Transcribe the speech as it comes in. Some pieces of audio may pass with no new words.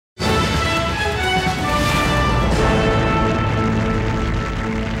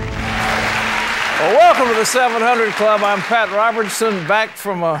Welcome to the 700 Club. I'm Pat Robertson, back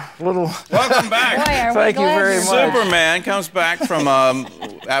from a little... Welcome back. Boy, Thank you very much. Superman comes back from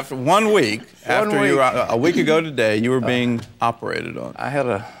after 1 week. A week ago today, you were being operated on. I had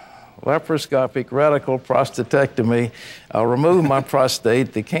a laparoscopic radical prostatectomy. Removed my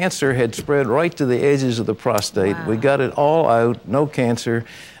prostate. The cancer had spread right to the edges of the prostate. Wow. We got it all out, no cancer.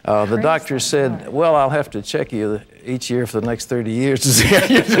 The doctor said, well, I'll have to check you each year for the next 30 years to see how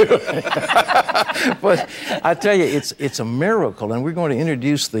you do. But I tell you, it's a miracle, and we're going to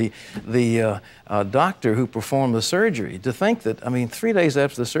introduce the doctor who performed the surgery. To think that, I mean, 3 days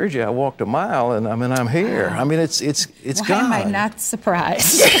after the surgery, I walked a mile, and I'm here. I mean, it's Why God. am I not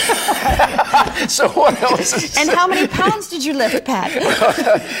surprised? So what else? And how many pounds did you lift, Pat?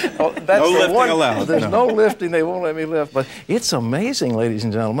 Well, that's no lifting allowed. There's no lifting. They won't let me lift. But it's amazing, ladies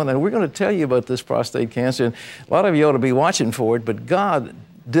and gentlemen, and we're going to tell you about this prostate cancer. And a lot of you ought to be watching for it, but God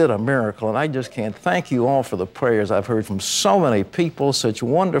did a miracle, and I just can't thank you all for the prayers I've heard from so many people, such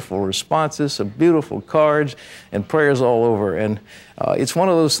wonderful responses, some beautiful cards, and prayers all over. And it's one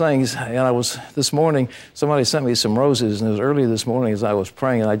of those things, and this morning, somebody sent me some roses, and it was early this morning as I was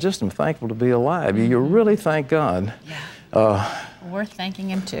praying, and I just am thankful to be alive. You really thank God. Yeah. We're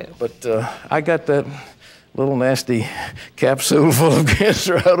thanking Him, too. But I got that little nasty capsule full of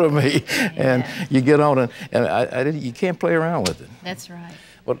cancer out of me, and you get on it, and you can't play around with it. That's right.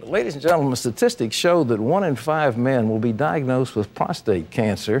 But ladies and gentlemen, statistics show that 1 in 5 men will be diagnosed with prostate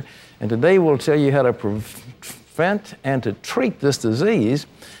cancer, and today we'll tell you how to prevent and to treat this disease.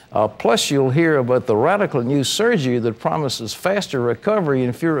 Plus, you'll hear about the radical new surgery that promises faster recovery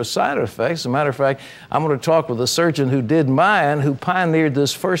and fewer side effects. As a matter of fact, I'm going to talk with a surgeon who did mine, who pioneered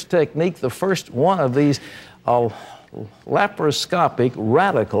this first technique, the first one of these laparoscopic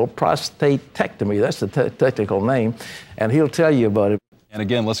radical prostatectomy. That's the technical name, and he'll tell you about it. And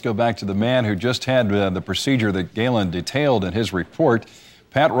again, let's go back to the man who just had the procedure that Galen detailed in his report.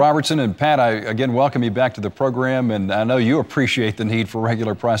 Pat Robertson. And Pat, I again welcome you back to the program, and I know you appreciate the need for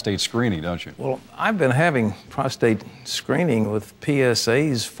regular prostate screening, don't you? Well, I've been having prostate screening with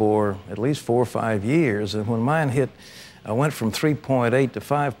PSAs for at least 4 or 5 years, and when mine hit, I went from 3.8 to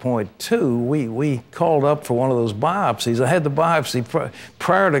 5.2. We called up for one of those biopsies. I had the biopsy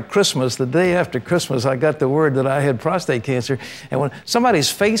prior to Christmas. The day after Christmas, I got the word that I had prostate cancer. And when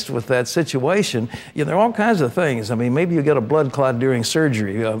somebody's faced with that situation, you know, there are all kinds of things. I mean, maybe you get a blood clot during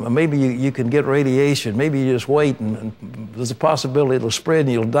surgery. Maybe you can get radiation. Maybe you just wait, and there's a possibility it'll spread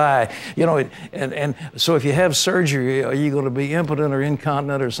and you'll die. You know, and so if you have surgery, are you going to be impotent or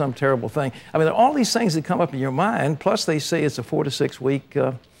incontinent or some terrible thing? I mean, there are all these things that come up in your mind, plus they say it's a 4 to 6 week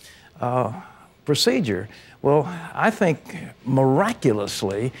procedure. Well, I think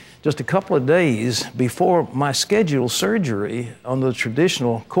miraculously, just a couple of days before my scheduled surgery on the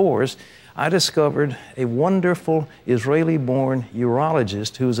traditional course, I discovered a wonderful Israeli-born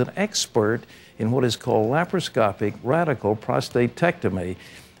urologist who is an expert in what is called laparoscopic radical prostatectomy.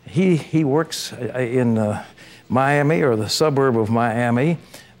 He works in Miami, or the suburb of Miami.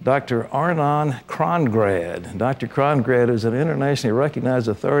 Dr. Arnon Krongrad. Dr. Krongrad is an internationally recognized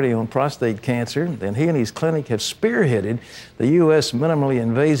authority on prostate cancer, and he and his clinic have spearheaded the U.S. minimally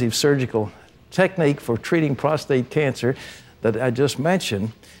invasive surgical technique for treating prostate cancer that I just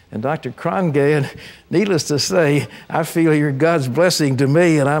mentioned. And Dr. Krongrad, needless to say, I feel you're God's blessing to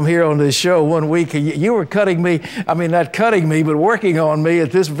me, and I'm here on this show 1 week. You were cutting me, I mean, not cutting me, but working on me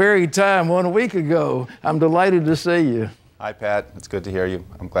at this very time 1 week ago. I'm delighted to see you. Hi, Pat. It's good to hear you.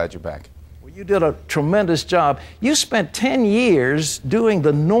 I'm glad you're back. Well, you did a tremendous job. You spent 10 years doing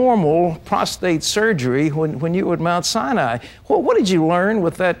the normal prostate surgery when you were at Mount Sinai. Well, what did you learn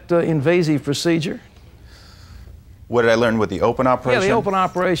with that invasive procedure? What did I learn with the open operation? Yeah, the open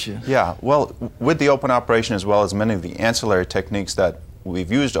operation. Yeah, well, with the open operation, as well as many of the ancillary techniques that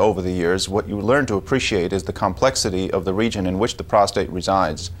we've used over the years, what you learn to appreciate is the complexity of the region in which the prostate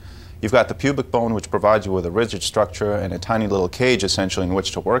resides. You've got the pubic bone, which provides you with a rigid structure and a tiny little cage, essentially, in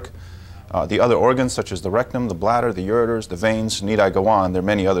which to work. The other organs, such as the rectum, the bladder, the ureters, the veins, need I go on? There are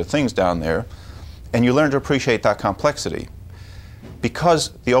many other things down there. And you learn to appreciate that complexity.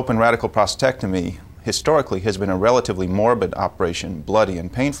 Because the open radical prostatectomy historically has been a relatively morbid operation, bloody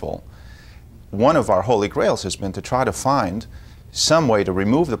and painful, one of our holy grails has been to try to find some way to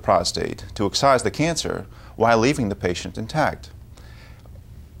remove the prostate, to excise the cancer, while leaving the patient intact.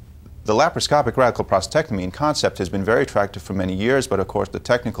 The laparoscopic radical prostatectomy in concept has been very attractive for many years, but of course the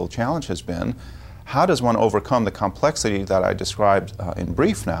technical challenge has been, how does one overcome the complexity that I described in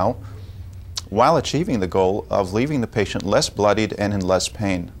brief now, while achieving the goal of leaving the patient less bloodied and in less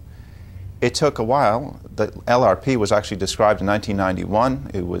pain? It took a while. The LRP was actually described in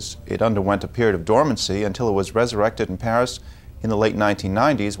 1991. It underwent a period of dormancy until it was resurrected in Paris in the late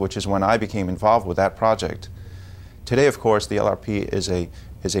 1990s, which is when I became involved with that project. Today, of course, the LRP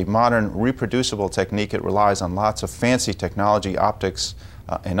is a modern, reproducible technique. It relies on lots of fancy technology, optics,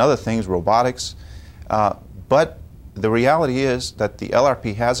 and other things, robotics. But the reality is that the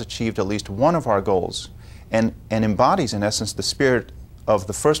LRP has achieved at least one of our goals and embodies, in essence, the spirit of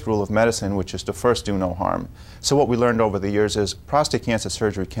the first rule of medicine, which is to first do no harm. So what we learned over the years is prostate cancer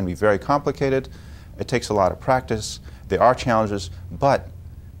surgery can be very complicated. It takes a lot of practice. There are challenges, but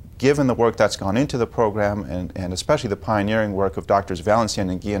given the work that's gone into the program and especially the pioneering work of Drs. Valenciennes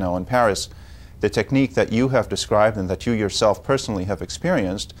and Guilleneau in Paris, the technique that you have described and that you yourself personally have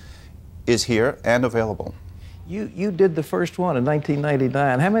experienced is here and available. You did the first one in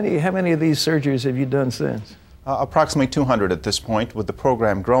 1999. How many of these surgeries have you done since? Approximately 200 at this point, with the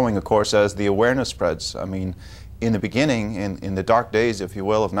program growing, of course, as the awareness spreads. I mean, in the beginning, in the dark days, if you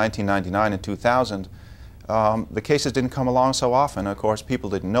will, of 1999 and 2000, the cases didn't come along so often. Of course, people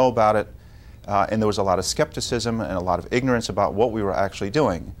didn't know about it, and there was a lot of skepticism and a lot of ignorance about what we were actually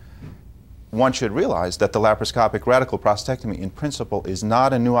doing. One should realize that the laparoscopic radical prostatectomy, in principle, is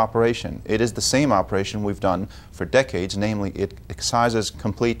not a new operation. It is the same operation we've done for decades, namely it excises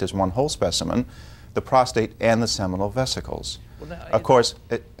complete as one whole specimen the prostate and the seminal vesicles. Well, now, of course,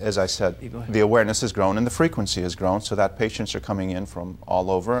 as I said, the awareness has grown and the frequency has grown, so that patients are coming in from all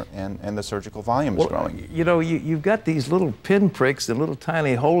over and the surgical volume is growing. You know, you've got these little pinpricks and little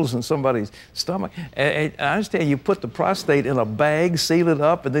tiny holes in somebody's stomach. And I understand you put the prostate in a bag, seal it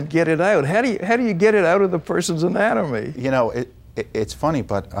up, and then get it out. How do you get it out of the person's anatomy? You know, it's funny,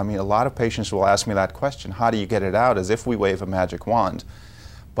 but I mean, a lot of patients will ask me that question, how do you get it out, as if we wave a magic wand.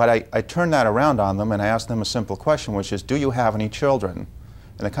 But I turn that around on them and I ask them a simple question, which is, do you have any children?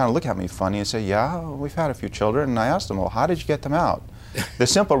 And they kind of look at me funny and say, yeah, we've had a few children. And I ask them, well, how did you get them out? The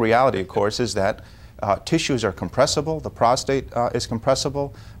simple reality, of course, is that tissues are compressible, the prostate is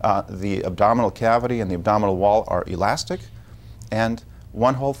compressible, the abdominal cavity and the abdominal wall are elastic, and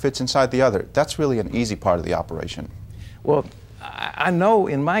one hole fits inside the other. That's really an easy part of the operation. Well, I know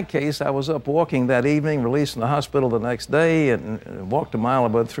in my case, I was up walking that evening, released from the hospital the next day, and walked a mile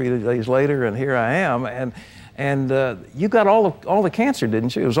about 3 days later, and here I am. And you got all the cancer,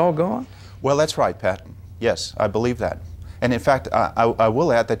 didn't you? It was all gone? Well, that's right, Pat. Yes, I believe that. And in fact, I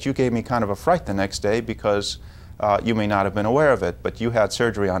will add that you gave me kind of a fright the next day because you may not have been aware of it, but you had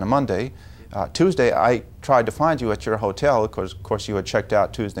surgery on a Monday. Tuesday, I tried to find you at your hotel, because of course you had checked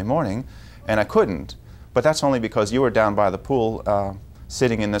out Tuesday morning, and I couldn't. But that's only because you were down by the pool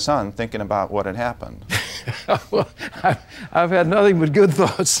sitting in the sun thinking about what had happened. Well, I've had nothing but good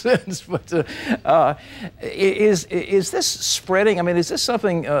thoughts since. But is this spreading? I mean, is this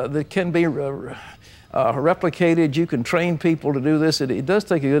something that can be replicated? You can train people to do this. It does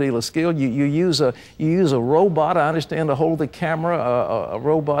take a good deal of skill. You use a robot, I understand, to hold the camera, a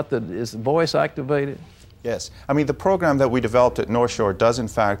robot that is voice activated. Yes. I mean, the program that we developed at North Shore does, in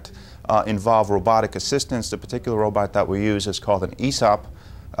fact, involve robotic assistance. The particular robot that we use is called an ESOP,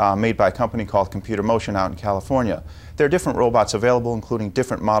 made by a company called Computer Motion out in California. There are different robots available, including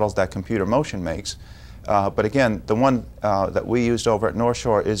different models that Computer Motion makes. But again, the one that we used over at North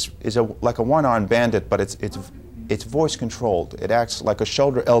Shore is like a one-armed bandit, but it's voice-controlled. It acts like a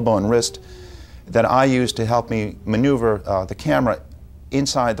shoulder, elbow, and wrist that I use to help me maneuver the camera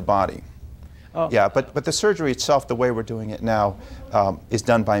inside the body. Oh. Yeah, but the surgery itself, the way we're doing it now, is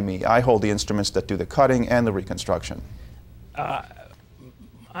done by me. I hold the instruments that do the cutting and the reconstruction.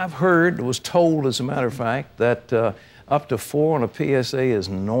 I've heard, was told as a matter of fact, that up to 4 on a PSA is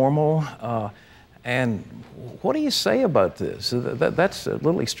normal. And what do you say about this? That's a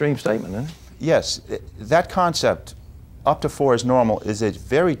little extreme statement, isn't it? Yes, that concept, up to 4 is normal, is a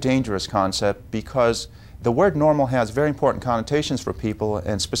very dangerous concept because the word normal has very important connotations for people,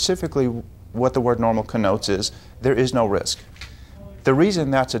 and specifically what the word normal connotes is there is no risk. The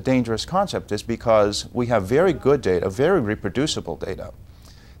reason that's a dangerous concept is because we have very good data, very reproducible data,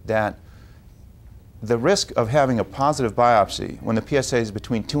 that the risk of having a positive biopsy when the PSA is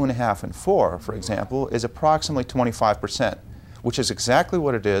between 2.5 and 4, for example, is approximately 25%, which is exactly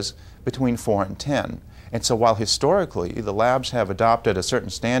what it is between 4 and 10. And so while historically the labs have adopted a certain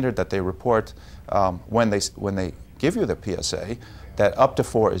standard that they report when they give you the PSA, that up to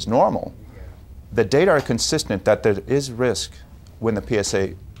 4 is normal, the data are consistent that there is risk when the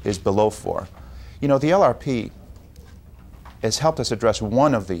PSA is below 4. You know, the LRP has helped us address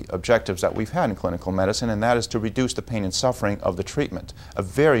one of the objectives that we've had in clinical medicine, and that is to reduce the pain and suffering of the treatment. A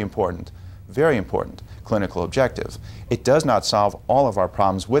very important very important clinical objective. It does not solve all of our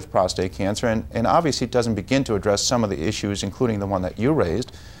problems with prostate cancer, and obviously it doesn't begin to address some of the issues, including the one that you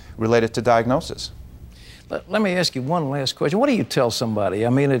raised, related to diagnosis. Let me ask you one last question. What do you tell somebody? I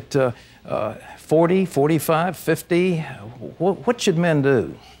mean, at 40, 45, 50, what should men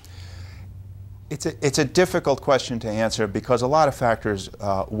do? It's a difficult question to answer because a lot of factors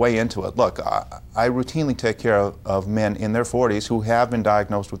weigh into it. Look, I routinely take care of men in their 40s who have been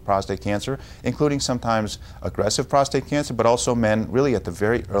diagnosed with prostate cancer, including sometimes aggressive prostate cancer, but also men really at the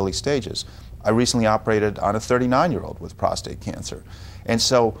very early stages. I recently operated on a 39-year-old with prostate cancer. And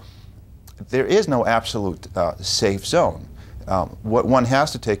so there is no absolute safe zone. What one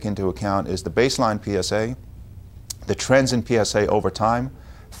has to take into account is the baseline PSA, the trends in PSA over time,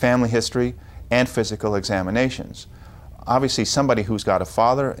 family history, and physical examinations. Obviously, somebody who's got a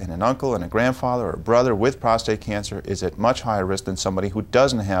father and an uncle and a grandfather or a brother with prostate cancer is at much higher risk than somebody who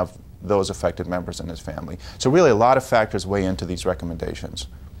doesn't have those affected members in his family. So really a lot of factors weigh into these recommendations.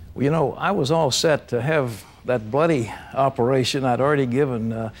 Well, you know, I was all set to have that bloody operation. I'd already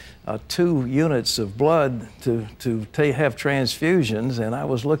given 2 units of blood to have transfusions, and I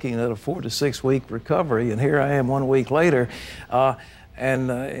was looking at a 4 to 6 week recovery, and here I am 1 week later.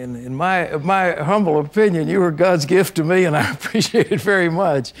 And in my humble opinion, you were God's gift to me, and I appreciate it very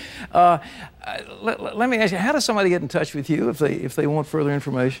much. Let me ask you, how does somebody get in touch with you if they want further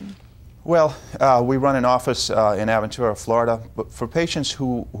information? Well, we run an office in Aventura, Florida, but for patients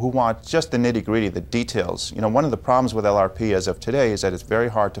who want just the nitty-gritty, the details, you know, one of the problems with LRP as of today is that it's very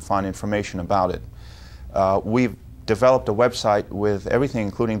hard to find information about it. We've developed a website with everything,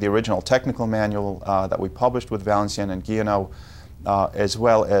 including the original technical manual that we published with Valenciennes and Guilleneau, as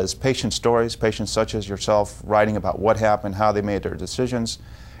well as patient stories, patients such as yourself writing about what happened, how they made their decisions,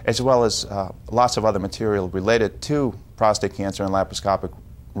 as well as lots of other material related to prostate cancer and laparoscopic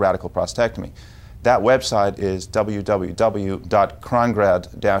radical prostatectomy. That website is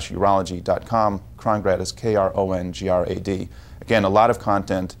www.krongrad-urology.com. Krongrad is K-R-O-N-G-R-A-D. Again, a lot of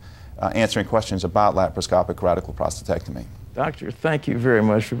content answering questions about laparoscopic radical prostatectomy. Doctor, thank you very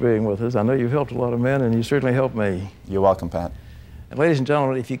much for being with us. I know you've helped a lot of men, and you certainly helped me. You're welcome, Pat. And ladies and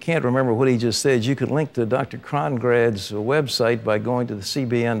gentlemen, if you can't remember what he just said, you can link to Dr. Krongrad's website by going to the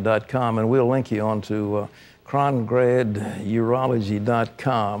cbn.com, and we'll link you on to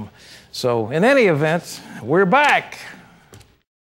KronGradUrology.com. So in any event, we're back.